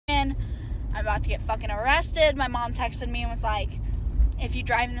attention. I'm about to get fucking arrested. My mom texted me and was like, if you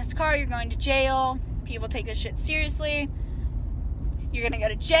drive in this car, you're going to jail. People take this shit seriously. You're gonna go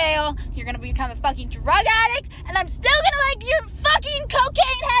to jail. You're gonna become a fucking drug addict. And I'm still gonna like your fucking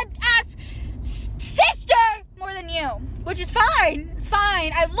cocaine head ass sister more than you. Which is fine. It's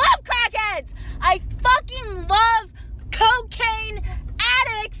fine. I love crackheads. I fucking love cocaine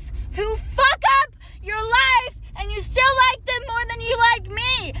addicts who fuck up your life and you still like them more than you like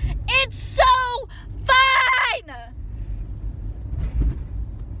me. It's so fine.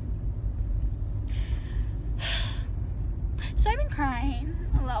 So I've been crying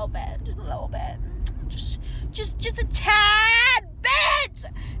a little bit, just a little bit, just a tad bit,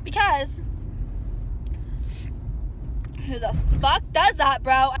 because who the fuck does that,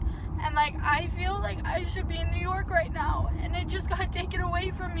 bro? And like, I feel like I should be in New York right now, and it just got taken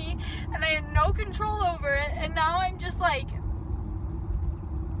away from me, and I had no control over it, and now I'm just like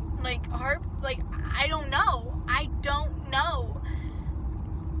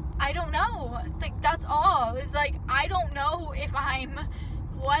I don't know. Like, that's all. It's like, I don't know if I'm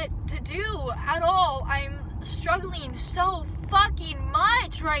what to do at all. I'm struggling so fucking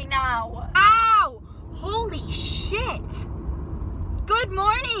much right now. Ow! Holy shit! Good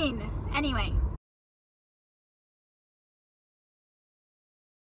morning! Anyway.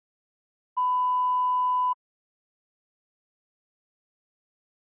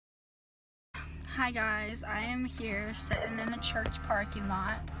 Hi guys, I am here sitting in a church parking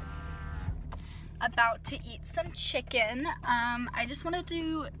lot about to eat some chicken. I just wanted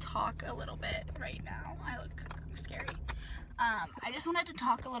to talk a little bit right now. I look scary. I just wanted to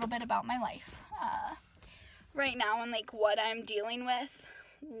talk a little bit about my life right now and like what I'm dealing with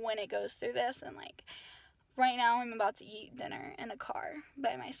when it goes through this. And like right now I'm about to eat dinner in a car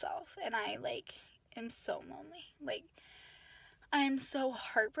by myself, and I like am so lonely. Like, I'm so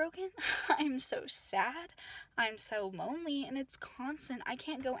heartbroken. I'm so sad. I'm so lonely, and it's constant. I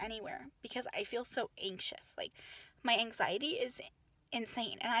can't go anywhere because I feel so anxious. Like, my anxiety is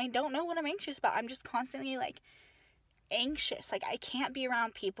insane, and I don't know what I'm anxious about. I'm just constantly like anxious. Like, I can't be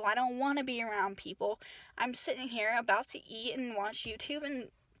around people. I don't want to be around people. I'm sitting here about to eat and watch YouTube and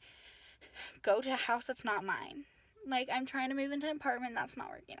go to a house that's not mine. Like, I'm trying to move into an apartment, that's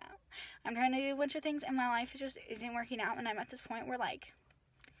not working out. I'm trying to do a bunch of things, and my life just isn't working out, and I'm at this point where, like,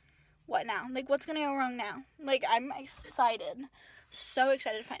 what now? Like, what's gonna go wrong now? Like, I'm excited, so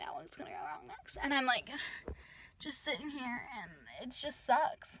excited to find out what's gonna go wrong next. And I'm, like, just sitting here, and it just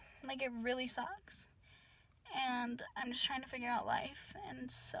sucks. Like, it really sucks. And I'm just trying to figure out life, and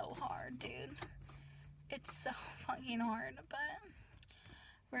it's so hard, dude. It's so fucking hard, but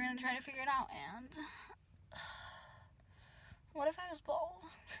we're gonna try to figure it out, and what if I was bald?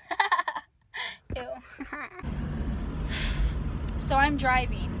 Ew. So I'm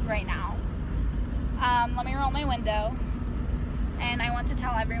driving right now. Let me roll my window. And I want to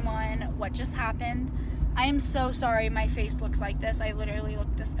tell everyone what just happened. I am so sorry my face looks like this. I literally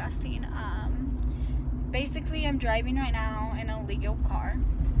look disgusting. Basically, I'm driving right now in a legal car.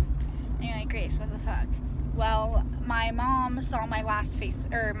 And you're like, Grace, what the fuck? Well, my mom saw my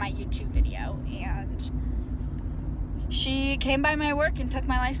my YouTube video, and she came by my work and took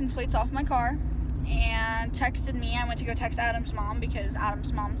my license plates off my car and texted me. I went to go text Adam's mom because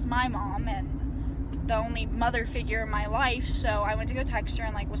Adam's mom's my mom and the only mother figure in my life. So I went to go text her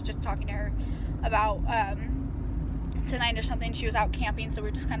and like was just talking to her about tonight or something. She was out camping, so we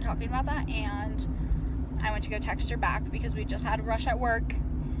were just kind of talking about that. And I went to go text her back because we just had a rush at work.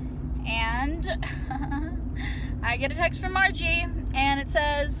 And I get a text from Margie, and it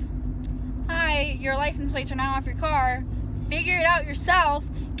says, "Hi, your license plates are now off your car. Figure it out yourself.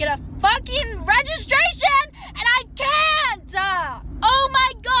 Get a fucking registration!" And I can't! Oh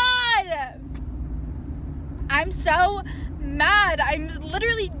my god! I'm so mad. I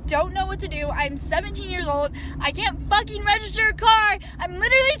literally don't know what to do. I'm 17 years old. I can't fucking register a car. I'm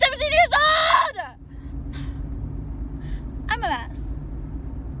literally 17 years old! I'm a mess.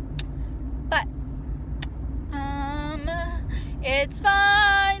 But, it's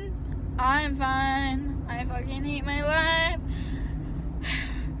fine. I'm fine. I fucking hate my life.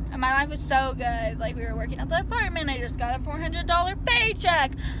 And my life was so good. Like, we were working at the apartment. I just got a $400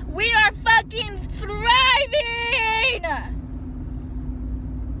 paycheck. We are fucking thriving!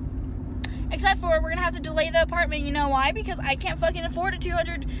 Except for we're gonna have to delay the apartment. You know why? Because I can't fucking afford a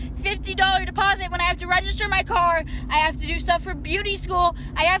 $250 deposit when I have to register my car. I have to do stuff for beauty school.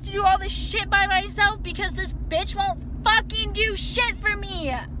 I have to do all this shit by myself because this bitch won't fucking do shit for me.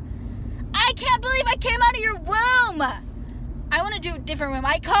 I can't believe I came out of your womb. I want to do a different womb.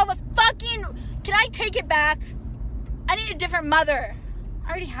 I call the fucking... Can I take it back? I need a different mother. I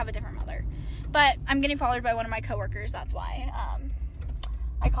already have a different mother. But I'm getting followed by one of my coworkers, that's why.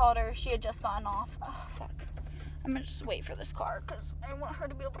 I called her. She had just gotten off. Oh, fuck. I'm gonna just wait for this car because I want her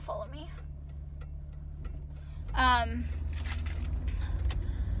to be able to follow me.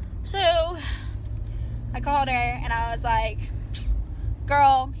 So I called her and I was like,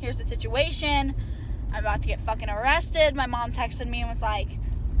 girl, here's the situation. I'm about to get fucking arrested. My mom texted me and was like,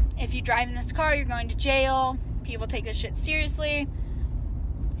 if you drive in this car, you're going to jail. People take this shit seriously.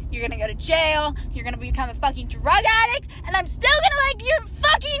 You're gonna go to jail. You're gonna become a fucking drug addict. And I'm still gonna like your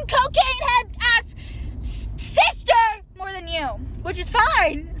fucking cocaine head ass sister more than you. Which is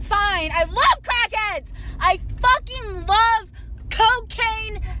fine. It's fine. I love crackheads. I fucking love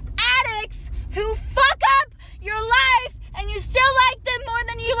cocaine addicts who fuck up your life and you still like them more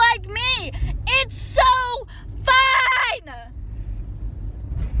than you like me. It's so fine.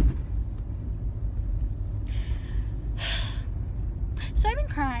 So I've been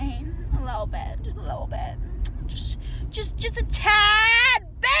crying a little bit, just a little bit, just a tad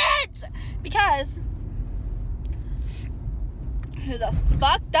bit, because who the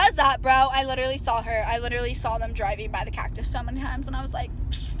fuck does that, bro? I literally saw her. I literally saw them driving by the cactus so many times, and I was like,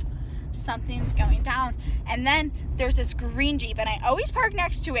 something's going down. And then there's this green Jeep, and I always park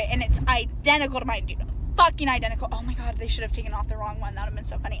next to it, and it's identical to mine, dude. Fucking identical. Oh my god, they should have taken off the wrong one. That would have been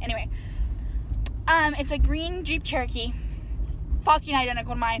so funny. Anyway, it's a green Jeep Cherokee. Fucking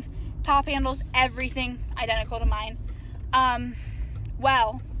identical to mine. Top handles, everything identical to mine.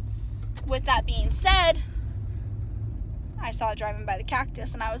 Well, with that being said, I saw it driving by the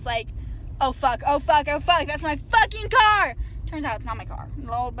cactus and I was like, oh fuck, oh fuck, oh fuck, that's my fucking car! Turns out it's not my car. A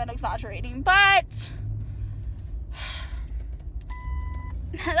little bit exaggerating, but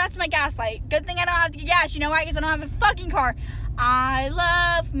that's my gaslight. Good thing I don't have to get gas. You know why? Because I don't have a fucking car. I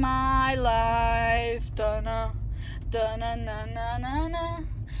love my life. Dun-na. Da-na-na-na-na-na.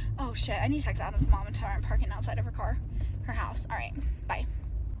 Oh shit, I need to text Adam's mom and tell her I'm parking outside of her house. Alright, bye.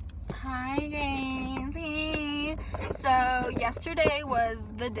 Hi guys. So yesterday was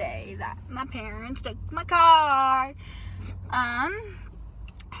the day that my parents took my car.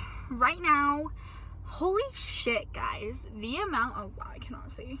 Right now, holy shit guys, the amount of, wow, I cannot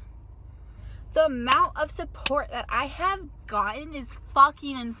see. The amount of support that I have gotten is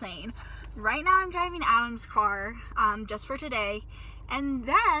fucking insane. Right now I'm driving Adam's car, just for today, and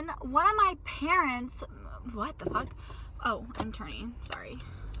then one of my parents, what the fuck? Oh, I'm turning, sorry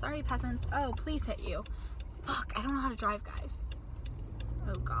peasants. Oh, please hit you. Fuck, I don't know how to drive, guys.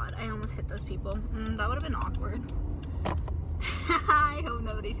 Oh god, I almost hit those people. That would have been awkward. I hope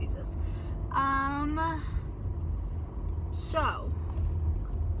nobody sees this. So,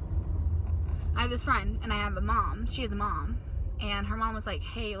 I have this friend, and I have a mom. She has a mom. And her mom was like,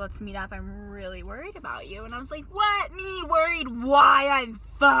 hey, let's meet up. I'm really worried about you. And I was like, what? Me worried? Why? I'm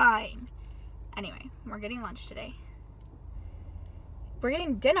fine. Anyway, we're getting lunch today. We're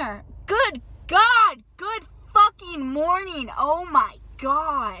getting dinner. Good God. Good fucking morning. Oh my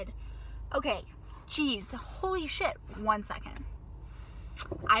God. Okay. Jeez. Holy shit. 1 second.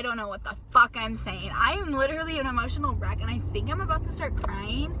 I don't know what the fuck I'm saying. I am literally an emotional wreck. And I think I'm about to start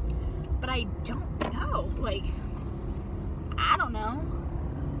crying. But I don't know. Like, I don't know.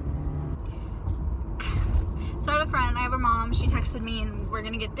 So I have a friend, I have her mom, she texted me and we're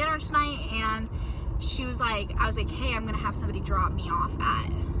gonna get dinner tonight, and she was like, I was like, hey, I'm gonna have somebody drop me off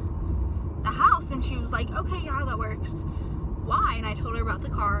at the house, and she was like, okay, yeah, that works. Why? And I told her about the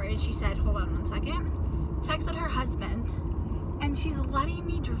car, and she said, hold on 1 second. Texted her husband, and she's letting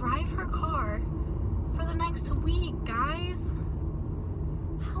me drive her car for the next week, guys.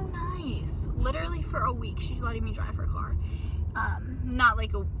 How nice. Literally for a week, she's letting me drive her car. Not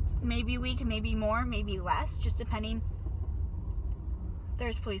like maybe a week, maybe more, maybe less, just depending.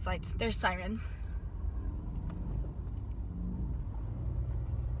 There's police lights, there's sirens.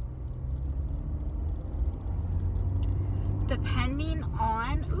 Depending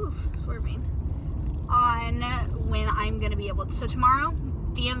on, swerving, on when I'm gonna be able to. So tomorrow,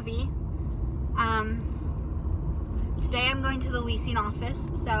 DMV. Today I'm going to the leasing office,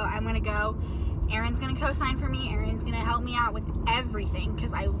 so I'm gonna go. Erin's gonna co-sign for me. Erin's gonna help me out with everything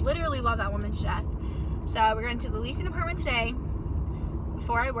because I literally love that woman to death. So we're going to the leasing department today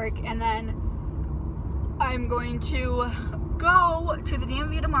before I work, and then I'm going to go to the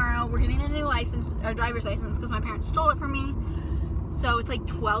DMV tomorrow. We're getting a new license, a driver's license, because my parents stole it from me. So it's like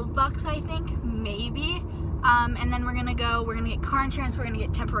 12 bucks, I think, maybe. And then we're gonna get car insurance, we're gonna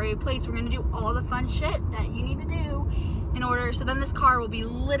get temporary plates, we're gonna do all the fun shit that you need to do in order, so then this car will be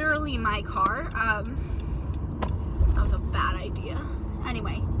literally my car. That was a bad idea.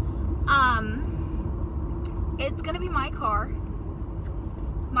 Anyway, it's gonna be my car,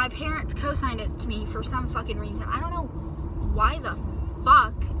 my parents co-signed it to me for some fucking reason. I don't know why the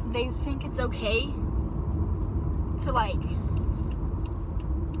fuck they think it's okay to, like,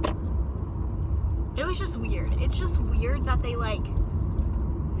 it was just weird. It's just weird that they, like,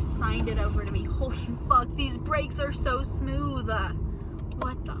 signed it over to me. Holy fuck, these brakes are so smooth.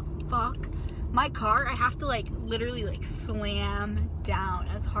 What the fuck? My car, I have to, like, literally, like, slam down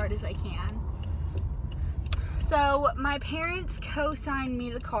as hard as I can. So, my parents co-signed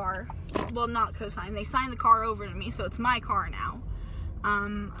me the car. Well, not co-signed. They signed the car over to me, so it's my car now.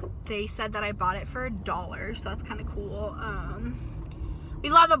 They said that I bought it for $1, so that's kind of cool. We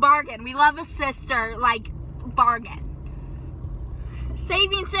love a bargain. We love a sister, like, bargain.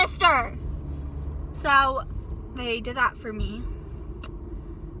 Saving sister! So, they did that for me.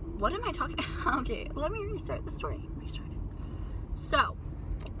 What am I talking about? Okay, let me restart the story. Restart it. So,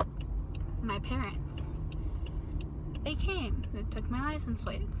 my parents, they came. They took my license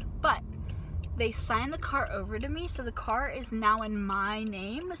plates. But they signed the car over to me, so the car is now in my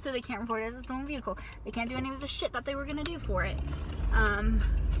name, so they can't report it as a stolen vehicle. They can't do any of the shit that they were gonna do for it.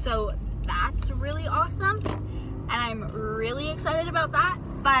 So that's really awesome, and I'm really excited about that.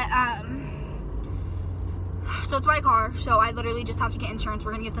 But so it's my car, so I literally just have to get insurance.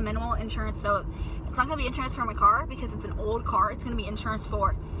 We're gonna get the minimal insurance, so it's not gonna be insurance for my car because it's an old car. It's gonna be insurance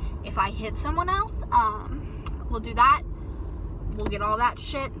for if I hit someone else. We'll do that. We'll get all that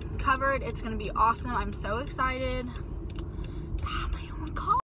shit covered. It's gonna be awesome. I'm so excited to have my own car.